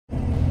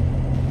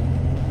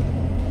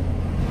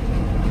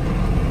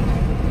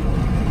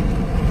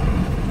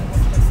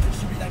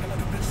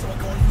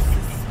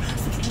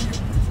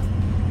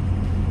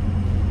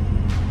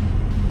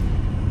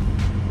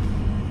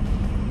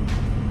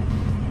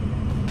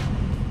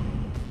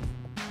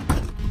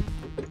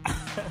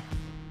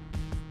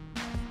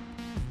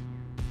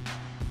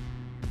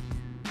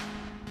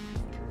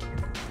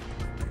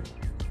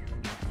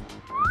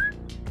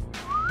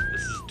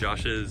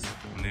Josh's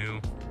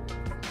new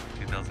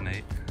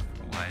 2008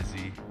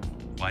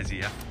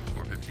 YZF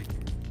 450.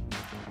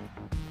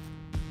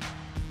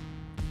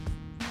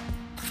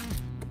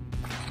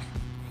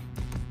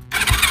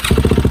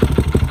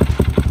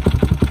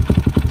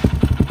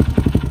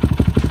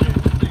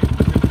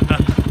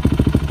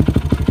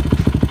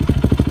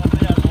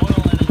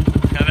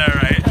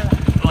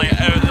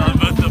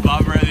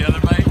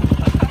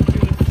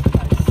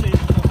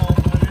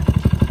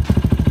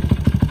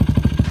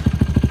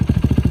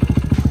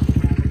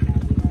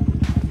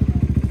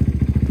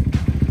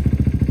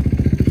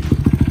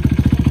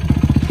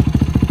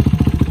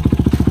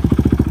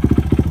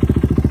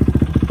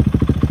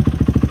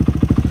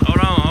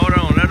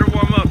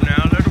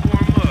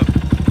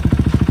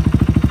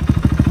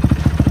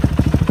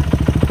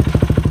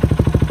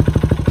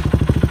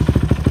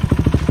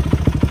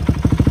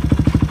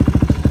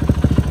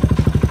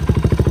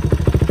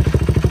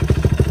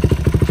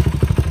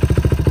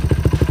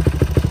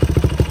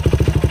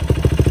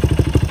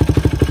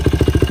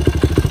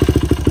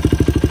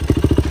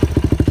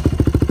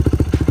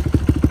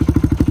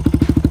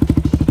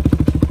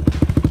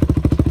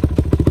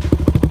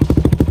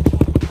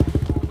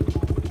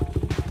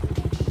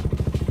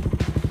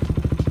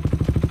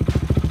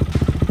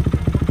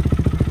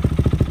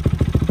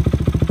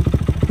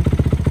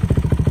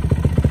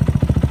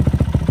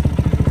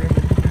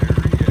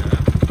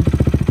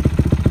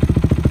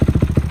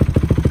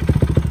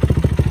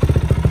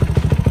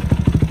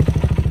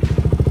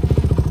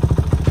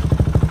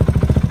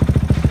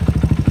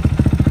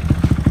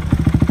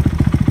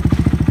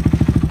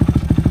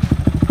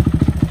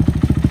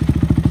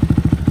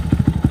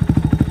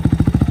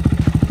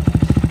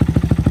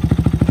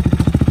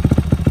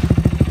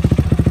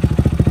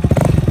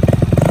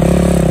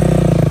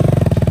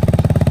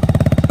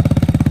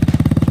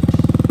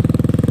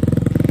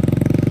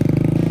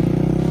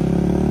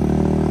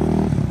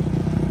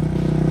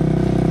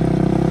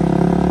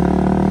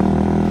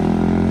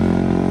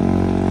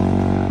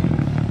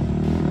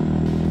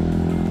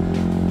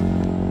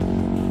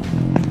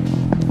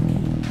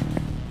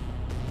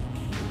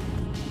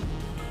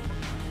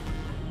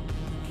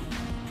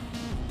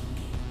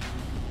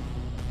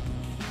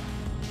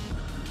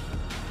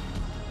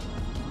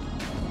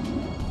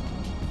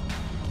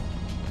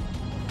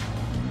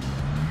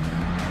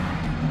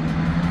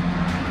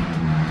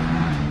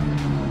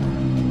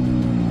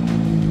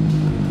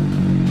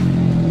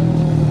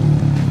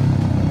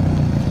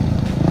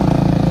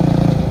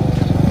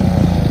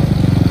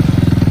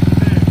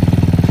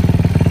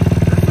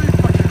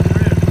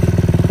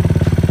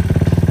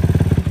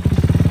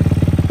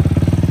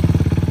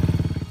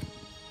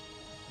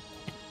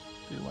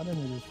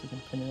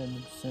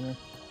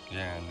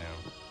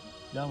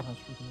 That one has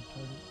freaking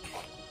target.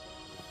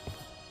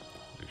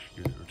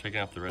 We're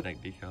taking off the redneck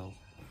decals.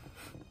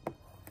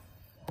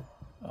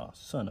 Oh,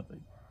 son of a.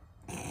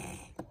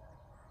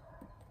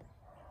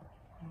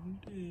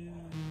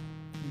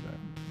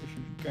 This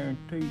is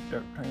guaranteed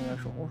 13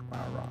 extra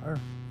horsepower right there.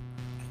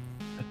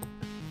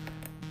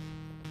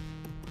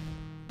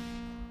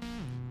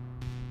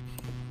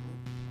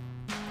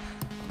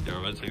 Yeah, we're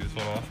about to take this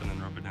one off and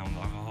then rub it down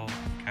with alcohol.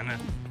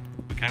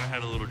 We kind of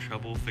had a little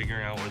trouble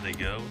figuring out where they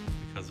go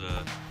because,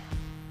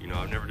 you know,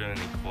 I've never done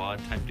any quad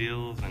type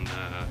deals, and we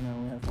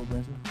only had 4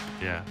 brain cells.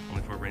 Yeah,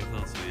 only 4 brain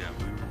cells. So yeah,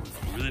 we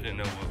really didn't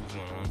know what was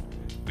going on.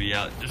 But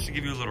yeah, just to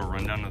give you a little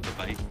rundown of the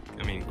bike.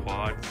 I mean,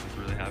 quad, since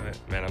we really haven't.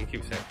 Man, I'm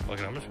keep saying, fuck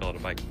it, I'm just calling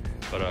it a bike.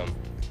 But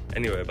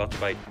anyway, about the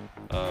bike,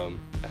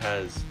 it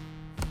has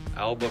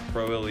Alba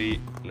Pro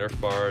Elite Nerf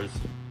bars,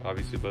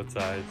 obviously both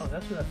sides. Oh,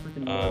 that's where that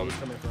freaking noise was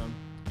coming from.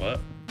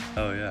 What?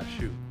 Oh yeah,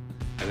 shoot.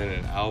 And then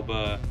an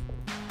Alba,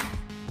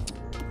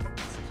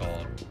 what's it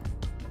called?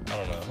 I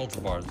don't know, it holds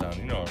the bars down,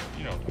 you know what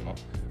I'm talking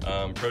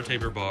about. Pro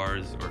Taper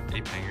bars, or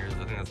ape hangers,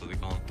 I think that's what they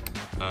call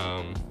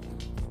them.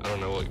 I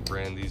don't know what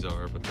brand these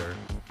are, but they're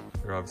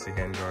obviously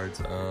hand guards.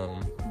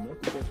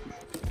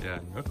 Yeah,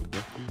 knuckle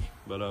busters.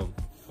 But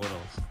what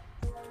else?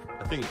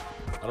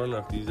 I don't know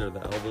if these are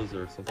the Albas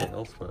or something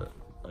else, but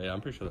oh, yeah, I'm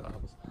pretty sure they're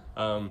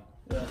Albas.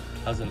 Yeah.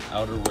 Has an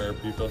outerwear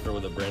pre-filter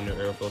with a brand new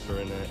air filter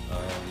in it.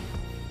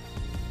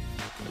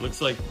 It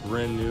looks like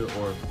brand new,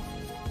 or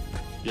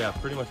yeah,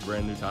 pretty much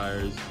brand new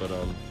tires, but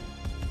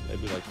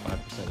maybe like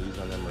 5% used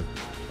on them or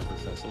 10%,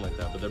 something like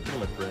that. But they're pretty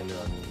much brand new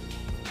on me.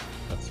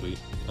 That's sweet.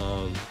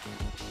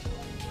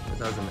 This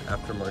has an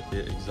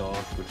aftermarket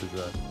exhaust, which is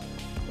a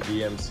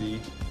BMC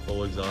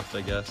full exhaust,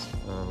 I guess.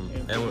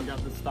 And we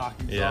got the stock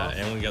exhaust. Yeah,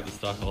 and we got the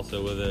stock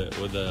also with it,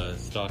 with a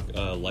stock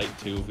light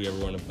too, if we ever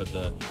want to put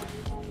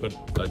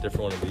a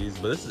different one of these.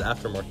 But this is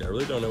aftermarket. I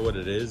really don't know what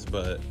it is,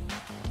 but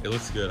it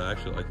looks good. I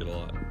actually like it a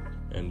lot.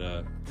 And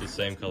it's the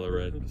same color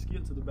red. Just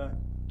get to the back.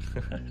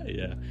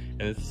 Yeah,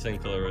 and it's the same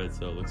color red,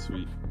 so it looks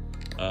sweet.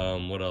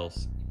 What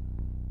else?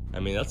 I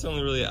mean, that's the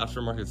only really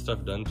aftermarket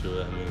stuff done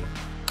to it. I mean,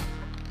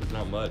 there's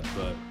not much,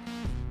 but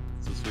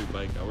it's a sweet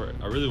bike.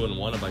 I really wouldn't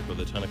want a bike with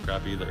a ton of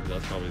crap either, because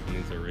that's probably the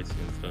means they're racing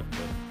and stuff.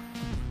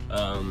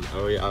 But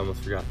oh yeah, I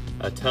almost forgot.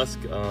 A Tusk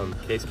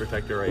case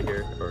protector right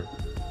here, or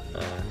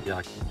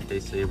yeah,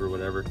 case save or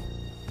whatever.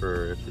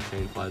 for if the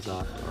chain flies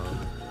off.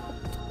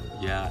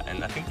 Yeah,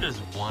 and I think there's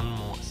one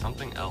more,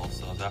 something else.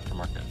 It was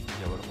aftermarket. I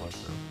forget what it was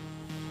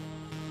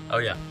though. Oh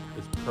yeah,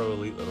 this Pro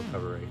Elite little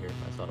cover right here.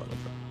 I saw it on the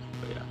front.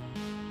 But yeah,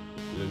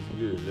 looks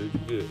good, looks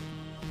good.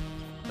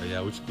 But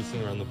yeah, we should be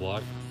seeing around the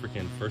block.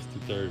 Freaking first to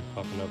third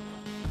popping up.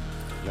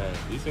 Man,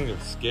 these things are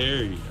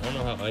scary. I don't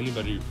know how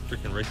anybody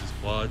freaking races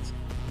quads.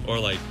 Or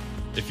like,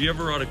 if you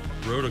ever rode a,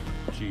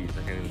 jeez,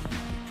 I can't even speak.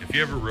 If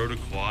you ever rode a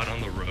quad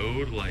on the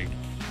road, like,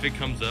 if it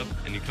comes up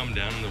and you come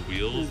down in the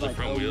wheels, it's the like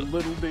front wheel. a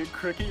little bit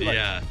crooked. Like,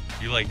 yeah,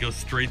 you like go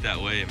straight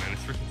that way, man.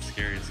 It's freaking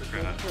scary as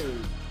crap.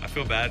 I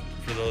feel bad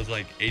for those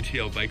like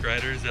ATL bike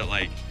riders that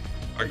like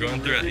are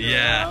going through it.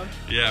 Yeah,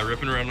 yeah,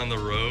 ripping around on the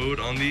road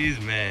on these,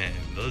 man.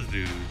 Those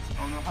dudes.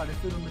 I don't know how they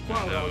fit in the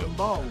quad without them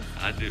balls.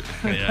 I do.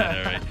 Yeah,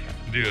 they're right.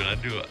 Dude, I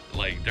do.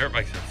 Like, dirt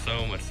bikes are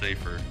so much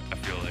safer, I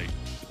feel like.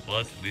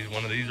 Plus,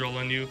 one of these roll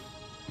on you,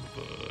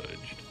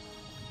 fudged.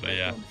 But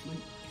yeah.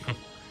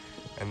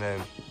 And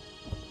then,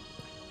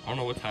 I don't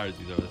know what tires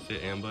these are. Let's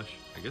say ambush.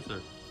 I guess they're,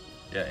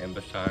 yeah,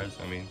 ambush tires.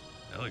 I mean,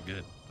 they look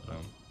good. But,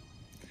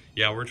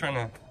 yeah, we're trying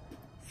to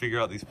figure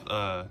out these,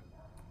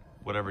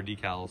 whatever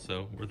decals,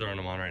 so we're throwing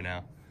them on right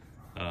now.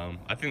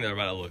 I think they're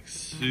about to look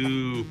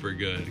super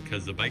good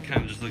because the bike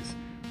kind of just looks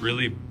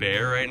really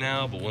bare right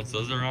now, but once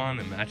those are on,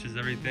 it matches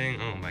everything.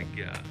 Oh my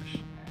gosh.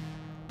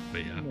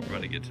 But yeah, we're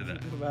about to get to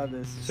that. What about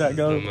this? This is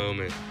the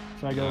moment.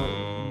 Should I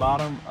go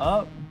bottom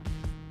up?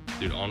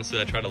 Dude, honestly,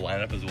 I tried to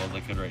line up as well as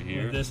I could right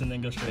here. Like this and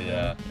then go straight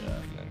down. Yeah.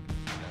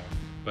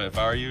 But if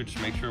I were you,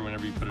 just make sure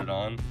whenever you put it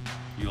on,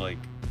 you like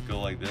go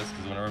like this,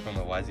 because whenever I put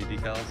my YZ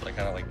decals, I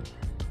kind of like,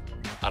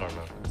 I don't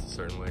know, it's a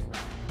certain way. You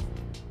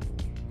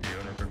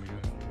want to remember me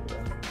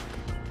doing it? Yeah.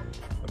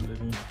 I'm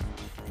living.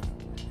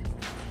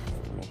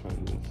 I'll try to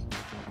do this.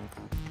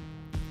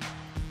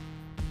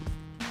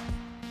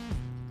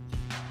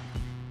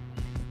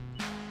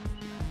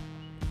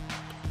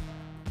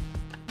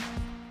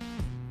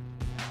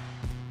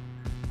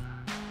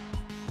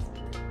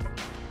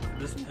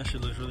 This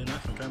actually looks really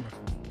nice on camera.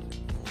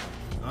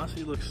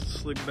 Honestly, it looks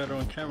slick better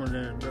on camera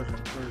than it does in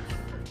person.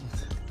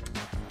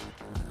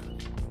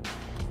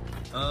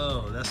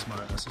 Oh, that's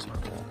smart. That's a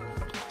smart ball.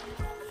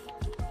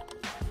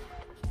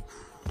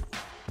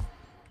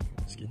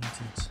 It's getting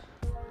intense.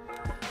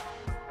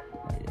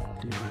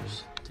 Deep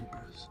breaths. Deep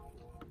breaths.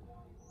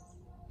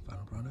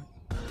 Final product.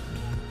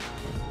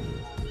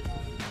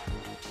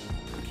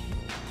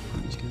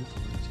 It's good.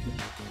 It's good.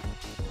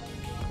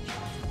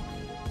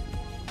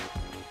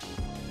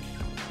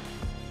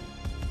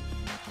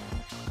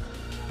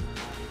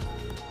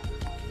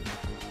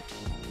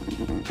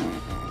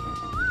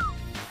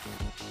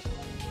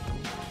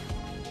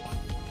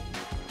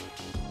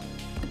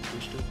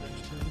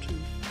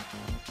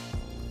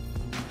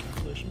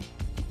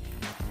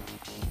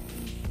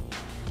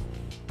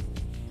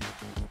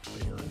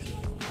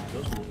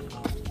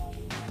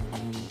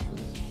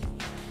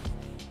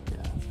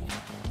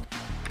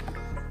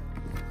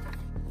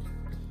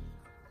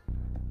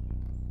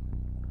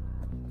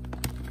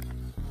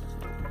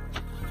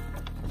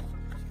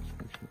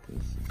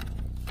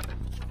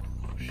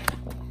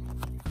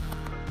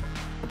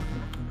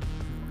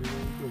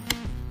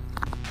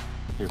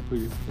 Here,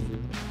 please.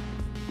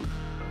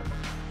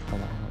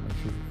 Hold on, make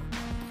sure.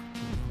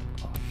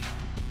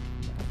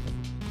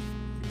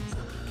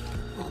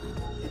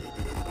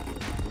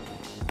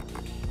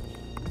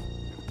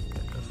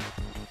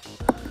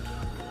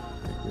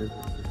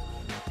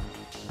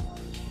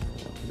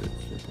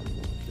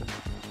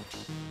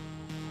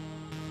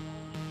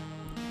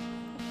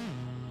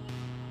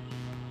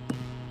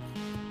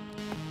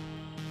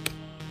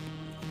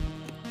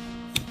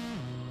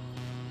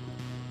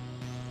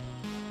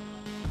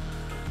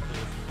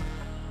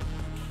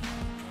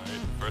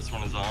 First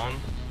one is on,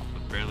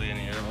 with barely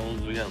any air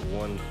holes. We got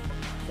one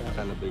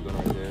kind of big one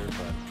right there,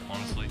 but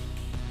honestly,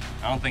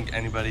 I don't think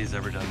anybody's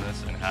ever done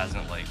this and has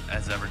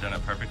ever done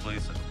it perfectly,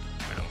 so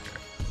we don't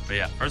care. But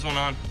yeah, first one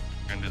on,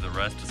 we're gonna do the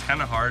rest. It's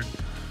kind of hard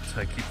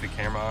to keep the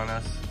camera on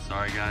us.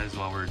 Sorry guys,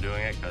 while we're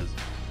doing it, because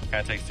it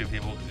kind of takes two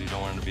people because you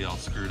don't want it to be all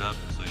screwed up.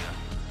 So yeah,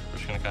 we're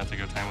just gonna kind of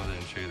take our time with it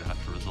and show you the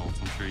after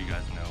results. I'm sure you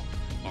guys know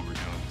what we're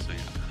doing, so yeah.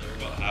 So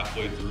we're about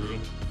halfway through.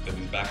 Got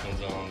these back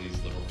ones on, these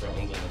little front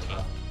ones on the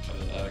top.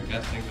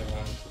 Gas tank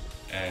on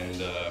and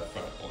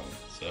front one.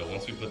 So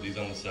once we put these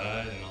on the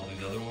side and all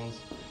these other ones,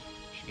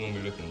 she's gonna be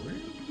looking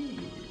really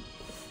good.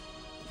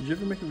 Did you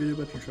ever make a video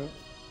about your truck?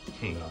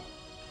 No.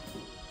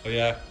 Oh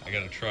yeah, I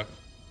got a truck,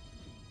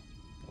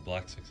 a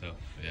black 6.0.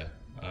 Yeah.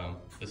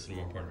 This is the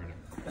more important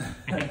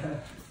right now.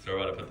 So we're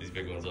about to put these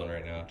big ones on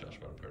right now. Josh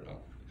about to put it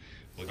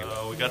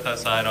on. We got that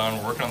side on.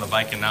 We're working on the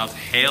bike, and now it's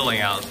hailing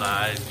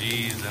outside.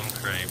 Jeez, and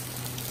crepe.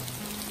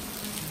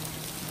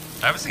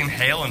 I haven't seen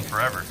hail in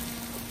forever.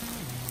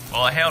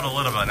 Well, it hailed a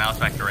little bit, now it's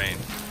back to rain.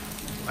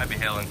 Might be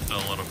hailing still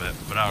a little bit,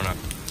 but I don't know.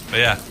 But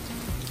yeah.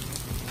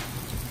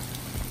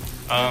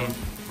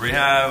 We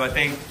have, I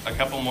think, a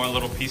couple more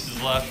little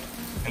pieces left.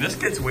 And this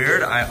gets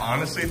weird. I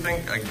honestly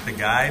think the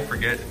guy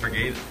forgot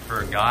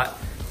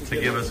to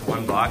give us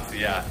one box.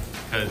 Yeah.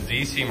 because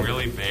these seem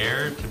really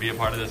bare to be a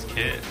part of this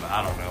kit, but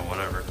I don't know,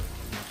 whatever.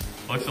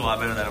 Looks a lot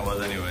better than it was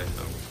anyway,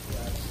 so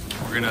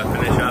we're gonna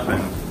finish up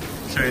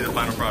and show you the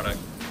final product.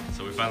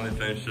 So we finally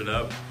finished it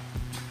up.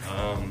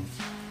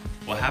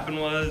 What happened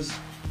was,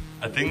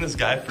 I think this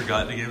guy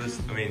forgot to give us,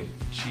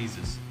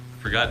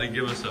 forgot to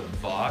give us a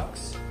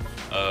box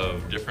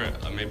of different,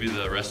 maybe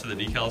the rest of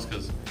the decals,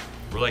 because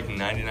we're like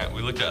 99,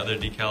 we looked at other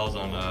decals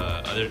on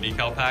other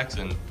decal packs,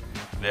 and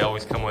they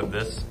always come with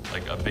this,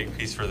 like a big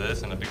piece for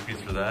this and a big piece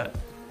for that.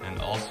 And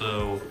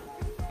also,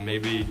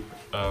 maybe,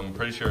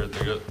 pretty sure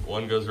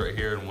one goes right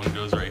here and one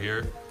goes right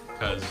here,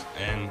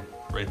 and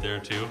right there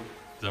too.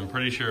 Because I'm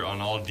pretty sure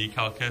on all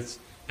decal kits,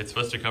 it's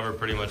supposed to cover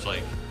pretty much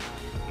like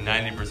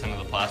 90% of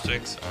the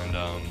plastics,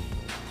 and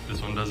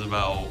this one does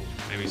about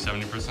maybe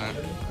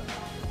 70%.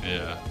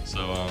 Yeah,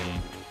 so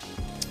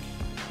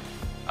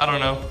I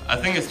don't know. I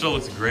think it still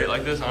looks great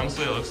like this.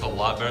 Honestly, it looks a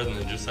lot better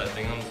than just that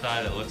thing on the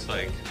side. It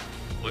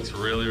looks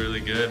really,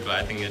 really good, but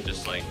I think it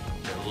just like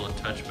did a little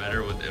touch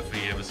better with if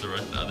he gave us the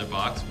rest of the other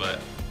box, but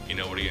you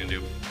know, what are you gonna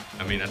do?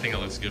 I mean, I think it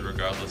looks good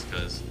regardless,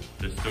 because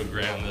there's still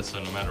gray on this,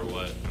 so no matter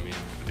what, I mean,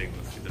 I think it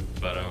looks good.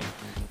 But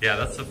yeah,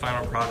 that's the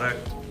final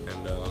product,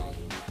 and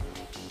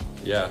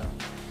yeah,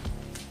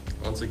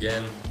 once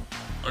again,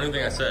 only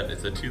thing I said,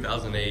 it's a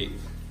 2008,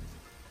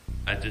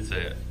 I did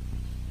say it,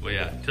 well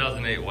yeah,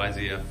 2008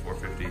 YZF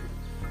 450,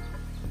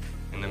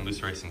 and then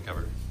Moose Racing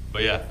cover.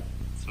 But yeah,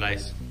 it's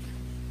nice.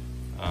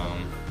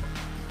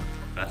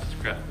 Fast as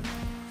crap.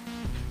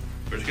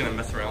 We're just gonna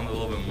mess around a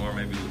little bit more,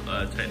 maybe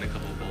tighten a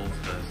couple of bolts,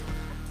 because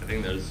I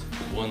think there's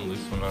one loose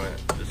one on it,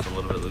 just a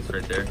little bit loose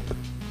right there.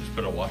 Just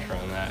put a washer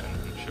on that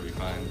and it should be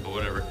fine, but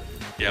whatever.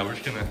 Yeah, we're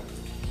just gonna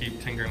keep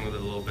tinkering with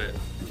it a little bit.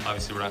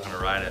 Obviously we're not gonna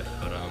ride it,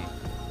 but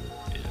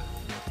yeah,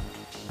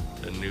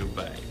 the new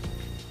bike.